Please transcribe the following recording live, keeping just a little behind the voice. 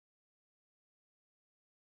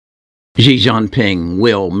Xi Jinping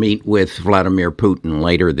will meet with Vladimir Putin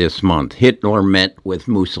later this month. Hitler met with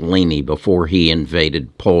Mussolini before he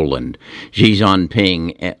invaded Poland. Xi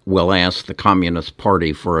Jinping will ask the Communist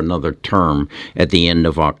Party for another term at the end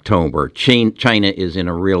of October. China is in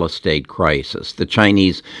a real estate crisis. The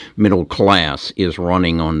Chinese middle class is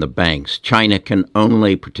running on the banks. China can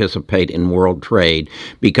only participate in world trade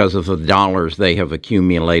because of the dollars they have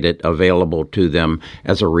accumulated available to them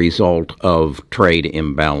as a result of trade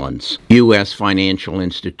imbalance. U.S. financial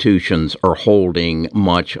institutions are holding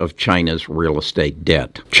much of China's real estate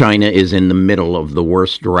debt. China is in the middle of the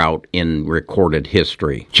worst drought in recorded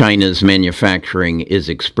history. China's manufacturing is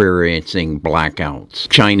experiencing blackouts.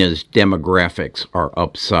 China's demographics are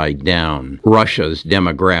upside down. Russia's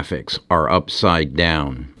demographics are upside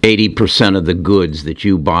down. 80% of the goods that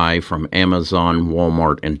you buy from Amazon,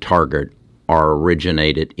 Walmart, and Target are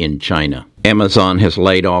originated in China. Amazon has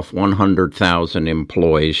laid off 100,000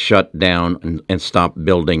 employees, shut down and stopped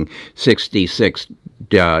building 66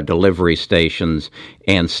 delivery stations,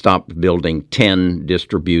 and stopped building 10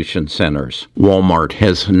 distribution centers. Walmart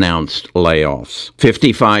has announced layoffs.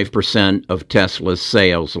 55% of Tesla's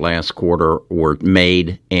sales last quarter were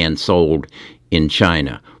made and sold in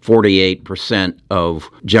China. 48% of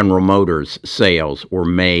General Motors sales were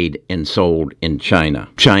made and sold in China.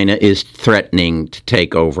 China is threatening to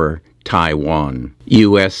take over Taiwan.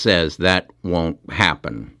 U.S. says that won't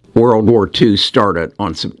happen. World War II started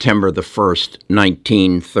on September the 1st,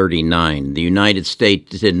 1939. The United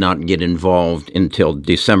States did not get involved until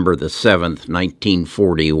December the 7th,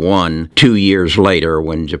 1941, 2 years later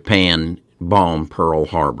when Japan bombed Pearl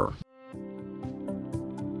Harbor.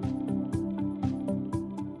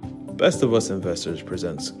 Best of Us Investors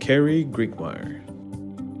presents Kerry Griegmeier.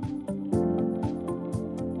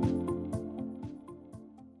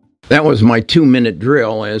 That was my 2-minute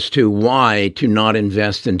drill as to why to not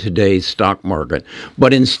invest in today's stock market,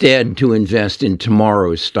 but instead to invest in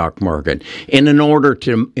tomorrow's stock market. And in order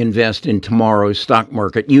to invest in tomorrow's stock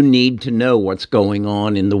market, you need to know what's going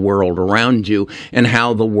on in the world around you and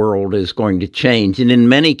how the world is going to change. And in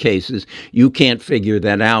many cases, you can't figure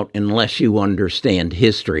that out unless you understand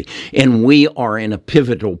history. And we are in a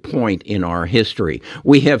pivotal point in our history.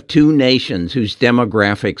 We have two nations whose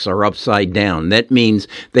demographics are upside down. That means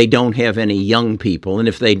they don't have any young people. And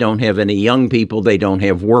if they don't have any young people, they don't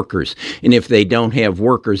have workers. And if they don't have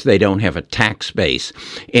workers, they don't have a tax base.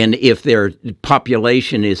 And if their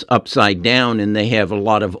population is upside down and they have a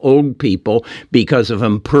lot of old people because of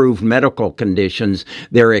improved medical conditions,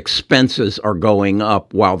 their expenses are going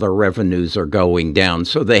up while their revenues are going down.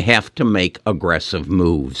 So they have to make aggressive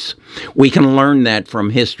moves. We can learn that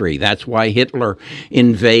from history. That's why Hitler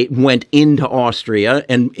went into Austria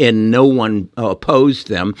and no one opposed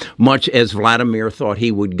them, much as Vladimir thought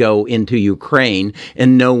he would go into Ukraine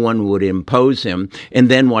and no one would impose him. And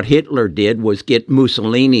then what Hitler did was get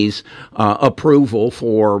Mussolini's approval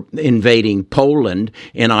for invading Poland.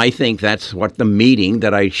 And I think that's what the meeting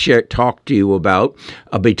that I talked to you about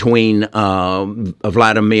between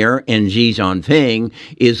Vladimir and Xi Jinping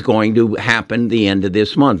is going to happen the end of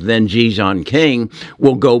this month. Then Xi Jinping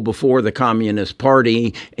will go before the Communist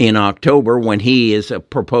Party in October when he is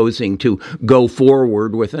proposing to go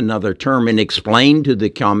forward with another term and explain to the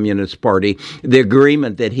Communist Party the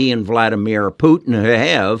agreement that he and Vladimir Putin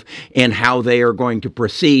have and how they are going to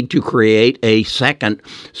proceed to create a second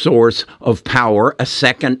source of power, a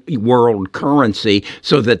second world currency,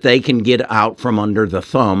 so that they can get out from under the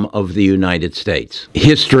thumb of the United States.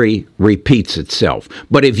 History repeats itself.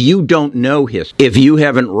 But if you don't know history, if you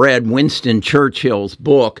haven't read Winston Churchill's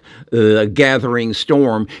book, The Gathering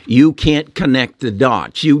Storm, you can't connect the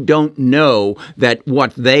dots. You don't know that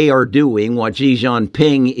what they are doing, what Xi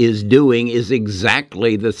Jinping is doing, is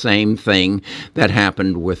exactly the same thing that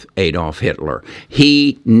happened with Adolf Hitler.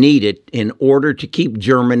 He needed, in order to keep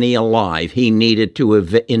Germany alive, he needed to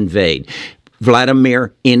invade.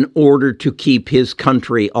 Vladimir, in order to keep his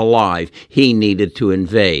country alive, he needed to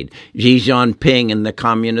invade. Xi Jinping and the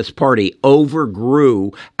Communist Party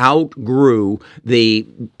outgrew the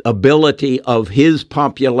ability of his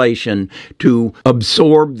population to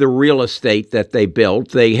absorb the real estate that they built.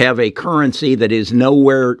 They have a currency that is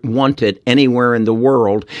nowhere wanted anywhere in the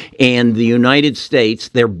world, and the United States,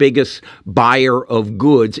 their biggest buyer of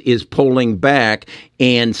goods, is pulling back.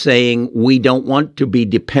 and saying we don't want to be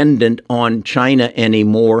dependent on China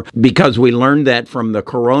anymore because we learned that from the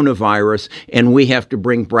coronavirus, and we have to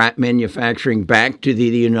bring manufacturing back to the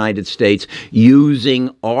United States using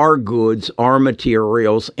our goods, our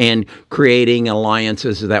materials, and creating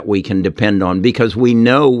alliances that we can depend on, because we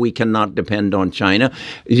know we cannot depend on China.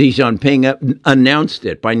 Xi Jinping announced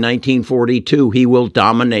it. By 1942, he will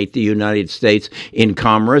dominate the United States in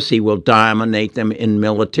commerce, he will dominate them in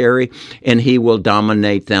military, and he will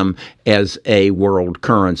dominate them as a world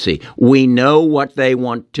currency. We know what they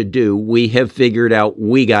want to do. We have figured out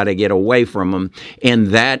we got to get away from them, and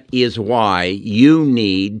that is why you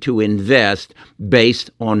need to invest based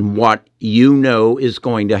on what you know is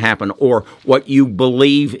going to happen, or what you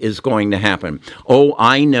believe is going to happen. Oh,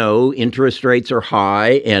 I know interest rates are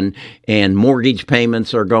high and mortgage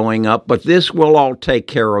payments are going up, but this will all take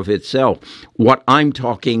care of itself. What I'm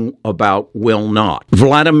talking about will not.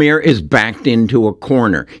 Vladimir is backed into a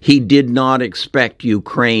corner. He did not expect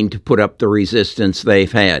Ukraine to put up the resistance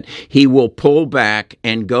they've had. He will pull back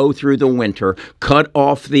and go through the winter, cut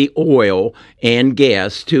off the oil and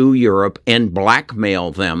gas to Europe, and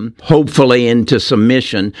blackmail them, hopefully into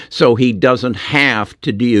submission, so he doesn't have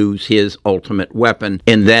to use his ultimate weapon,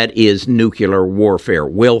 and that is nuclear warfare.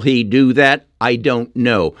 Will he do that? I don't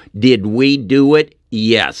know. Did we do it?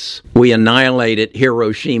 Yes. We annihilated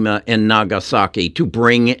Hiroshima and Nagasaki to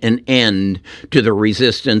bring an end to the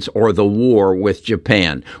resistance or the war with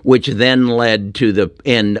Japan, which then led to the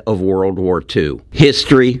end of World War II.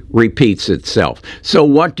 History repeats itself. So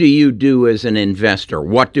what do you do as an investor?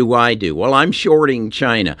 What do I do? Well, I'm shorting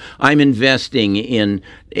China. I'm investing in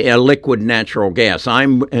liquid natural gas.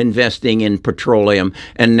 I'm investing in petroleum,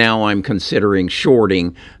 and now I'm considering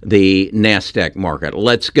shorting the NASDAQ market.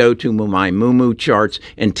 Let's go to my Moomoo charts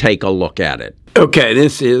and take a look at it. Okay,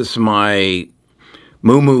 this is my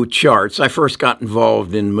Moomoo charts. I first got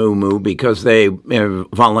involved in Moomoo because they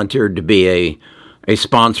volunteered to be a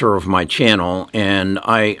sponsor of my channel, and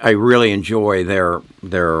I really enjoy their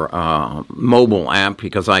mobile app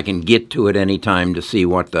because I can get to it anytime to see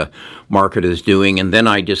what the market is doing. And then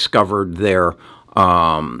I discovered their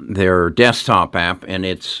desktop app, and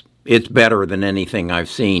it's better than anything I've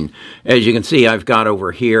seen. As you can see, I've got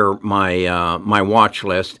over here my watch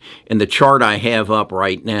list, and the chart I have up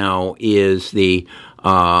right now is the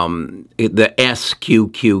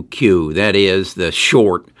SQQQ. That is the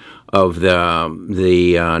short of the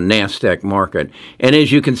NASDAQ market. And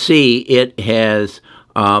as you can see, it has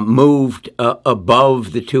moved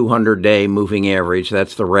above the 200-day moving average.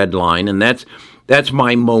 That's the red line, and that's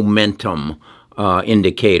my momentum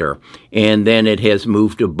indicator. And then it has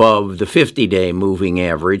moved above the 50-day moving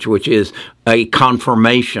average, which is a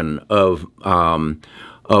confirmation of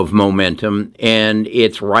momentum, and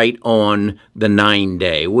it's right on the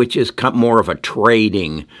 9-day, which is more of a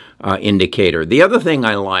trading indicator. The other thing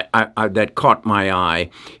I like that caught my eye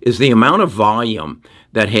is the amount of volume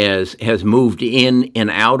that has moved in and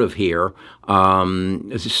out of here,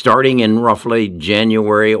 starting in roughly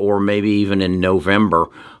January or maybe even in November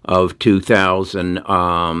of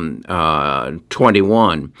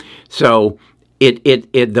 2021. So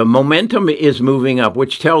the momentum is moving up,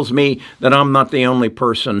 which tells me that I'm not the only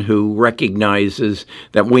person who recognizes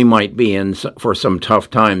that we might be in for some tough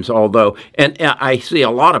times. Although, and I see a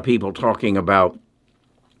lot of people talking about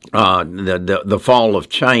the fall of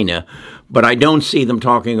China, but I don't see them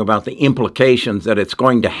talking about the implications that it's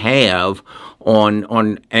going to have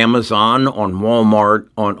on Amazon, on Walmart,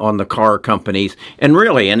 on the car companies, and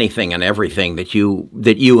really anything and everything that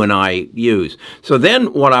you and I use. So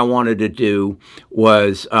then what I wanted to do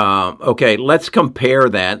was, okay, let's compare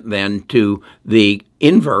that then to the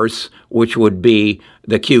inverse, which would be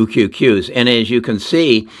the QQQs. And as you can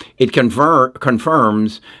see, it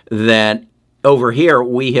confirms that over here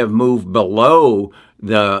we have moved below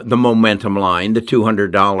the momentum line, the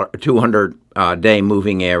 200-day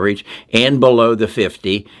moving average, and below the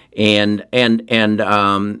 50, and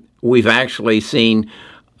we've actually seen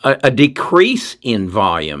a decrease in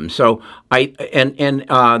volume. So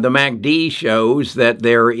the MACD shows that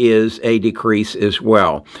there is a decrease as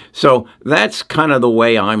well. So that's kind of the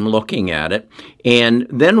way I'm looking at it. And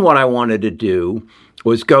then what I wanted to do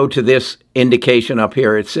was go to this indication up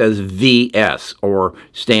here. It says VS, or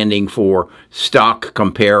standing for stock,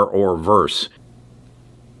 compare, or verse.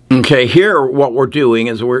 Okay, here what we're doing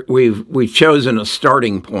is we've chosen a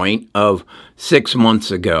starting point of 6 months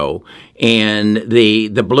ago, and the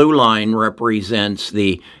blue line represents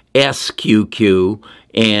the SQQ,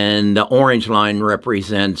 and the orange line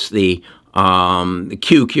represents the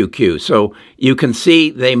QQQ. So you can see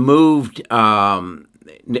they moved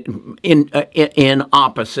in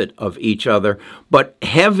opposite of each other, but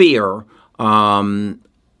heavier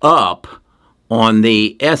up on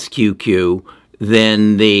the SQQ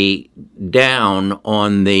than the down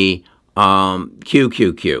on the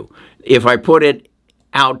QQQ. If I put it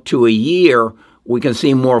out to a year, we can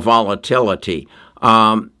see more volatility.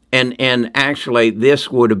 And actually, this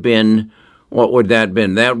would have been, what would that have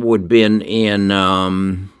been? That would have been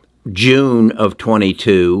in June of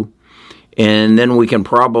 22. And then we can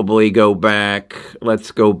probably go back,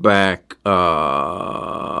 let's go back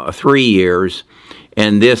 3 years.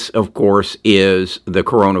 And this, of course, is the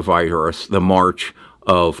coronavirus, the March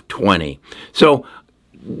of 20. So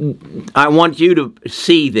I want you to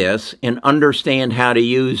see this and understand how to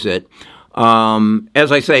use it.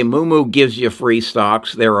 As I say, Moomoo gives you free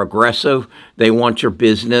stocks. They're aggressive. They want your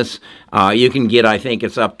business. You can get, I think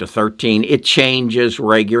it's up to 13. It changes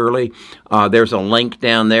regularly. There's a link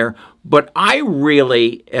down there. But I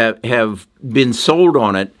really have been sold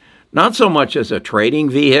on it, not so much as a trading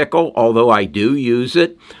vehicle, although I do use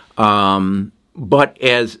it, but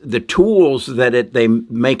as the tools that they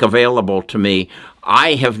make available to me.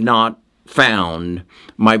 I have not found.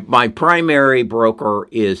 My primary broker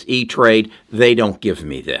is E-Trade. They don't give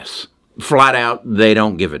me this. Flat out, they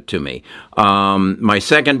don't give it to me. My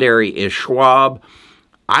secondary is Schwab.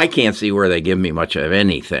 I can't see where they give me much of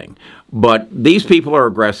anything. But these people are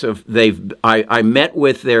aggressive. I met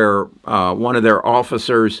with their one of their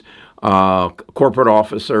officers, corporate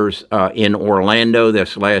officers in Orlando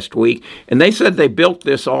this last week, and they said they built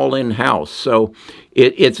this all in-house. So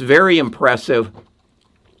it's very impressive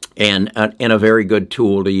and a very good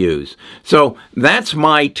tool to use. So that's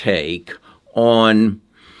my take on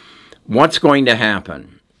what's going to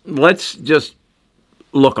happen. Let's just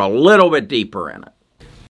look a little bit deeper in it.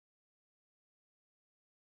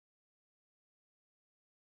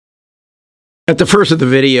 At the first of the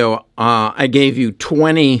video, I gave you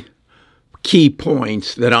 20 key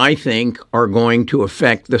points that I think are going to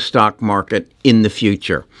affect the stock market in the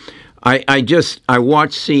future. I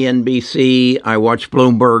watch CNBC, I watch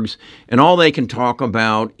Bloomberg's, and all they can talk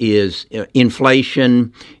about is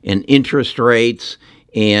inflation and interest rates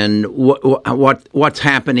and what's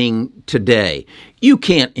happening today. You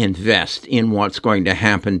can't invest in what's going to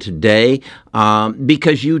happen today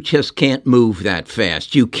because you just can't move that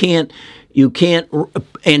fast. You can't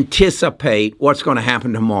anticipate what's going to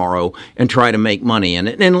happen tomorrow and try to make money in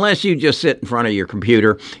it, unless you just sit in front of your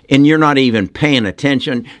computer and you're not even paying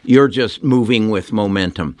attention. You're just moving with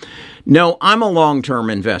momentum. No, I'm a long-term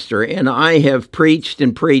investor, and I have preached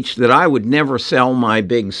that I would never sell my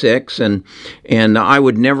big six, and I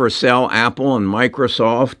would never sell Apple and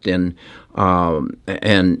Microsoft and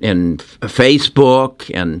Facebook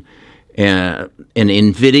and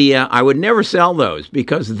NVIDIA. I would never sell those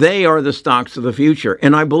because they are the stocks of the future,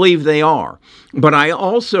 and I believe they are. But I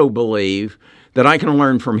also believe that I can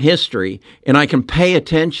learn from history, and I can pay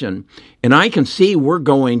attention, and I can see we're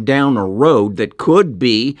going down a road that could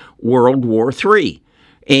be World War III.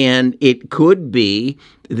 And it could be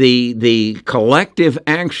the collective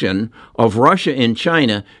action of Russia and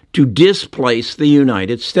China to displace the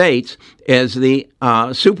United States as the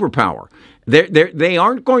superpower. They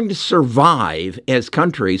aren't going to survive as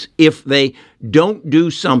countries if they don't do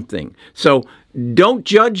something. So don't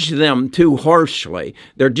judge them too harshly.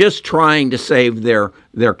 They're just trying to save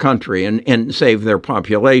their country and save their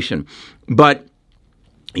population. But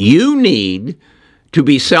you need to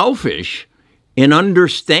be selfish and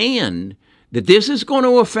understand that this is going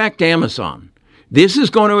to affect Amazon. This is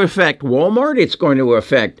going to affect Walmart. It's going to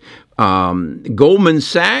affect Goldman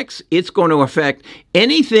Sachs. It's going to affect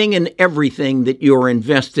anything and everything that you're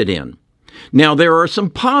invested in. Now, there are some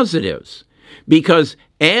positives because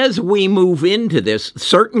as we move into this,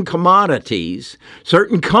 certain commodities,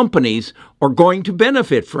 certain companies are going to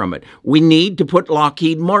benefit from it. We need to put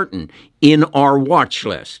Lockheed Martin in our watch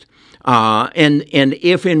list. And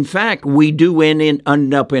if, in fact, we do end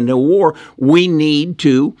up in a war, we need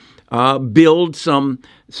to build some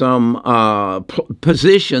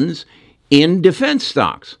positions in defense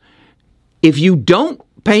stocks. If you don't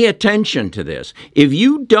pay attention to this, if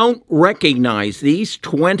you don't recognize these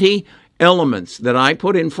 20 elements that I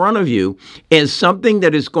put in front of you as something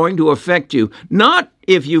that is going to affect you, not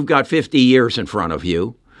if you've got 50 years in front of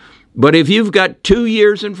you, but if you've got 2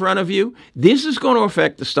 years in front of you, this is going to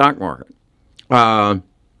affect the stock market. As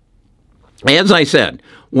I said,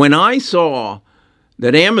 when I saw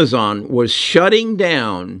that Amazon was shutting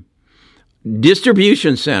down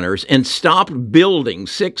distribution centers and stopped building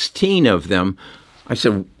 16 of them, I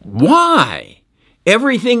said, why?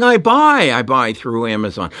 Everything I buy through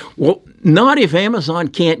Amazon. Well, not if Amazon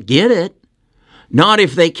can't get it. Not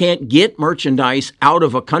if they can't get merchandise out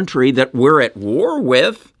of a country that we're at war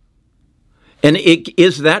with. And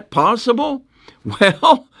is that possible?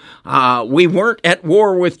 Well, we weren't at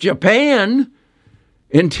war with Japan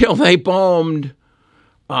until they bombed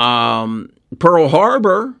Pearl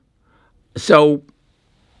Harbor. So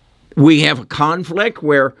we have a conflict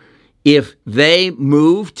where if they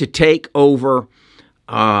move to take over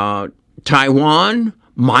Taiwan,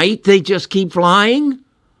 might they just keep flying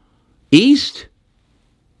east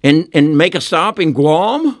and make a stop in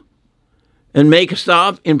Guam and make a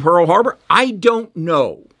stop in Pearl Harbor? I don't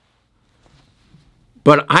know.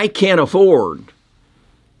 But I can't afford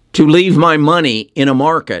to leave my money in a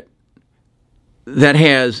market that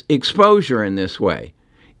has exposure in this way.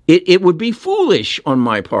 It would be foolish on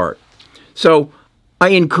my part. So I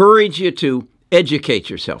encourage you to educate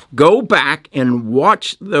yourself. Go back and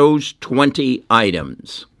watch those 20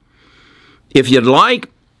 items. If you'd like,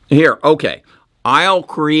 I'll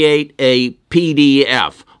create a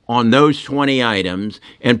PDF on those 20 items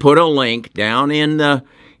and put a link down in the,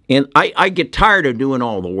 I get tired of doing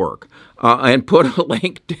all the work, and put a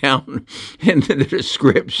link down in the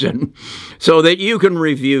description so that you can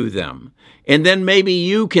review them. And then maybe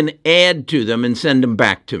you can add to them and send them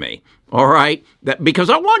back to me. All right? Because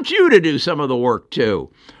I want you to do some of the work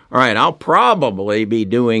too. All right, I'll probably be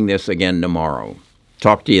doing this again tomorrow.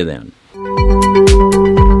 Talk to you then.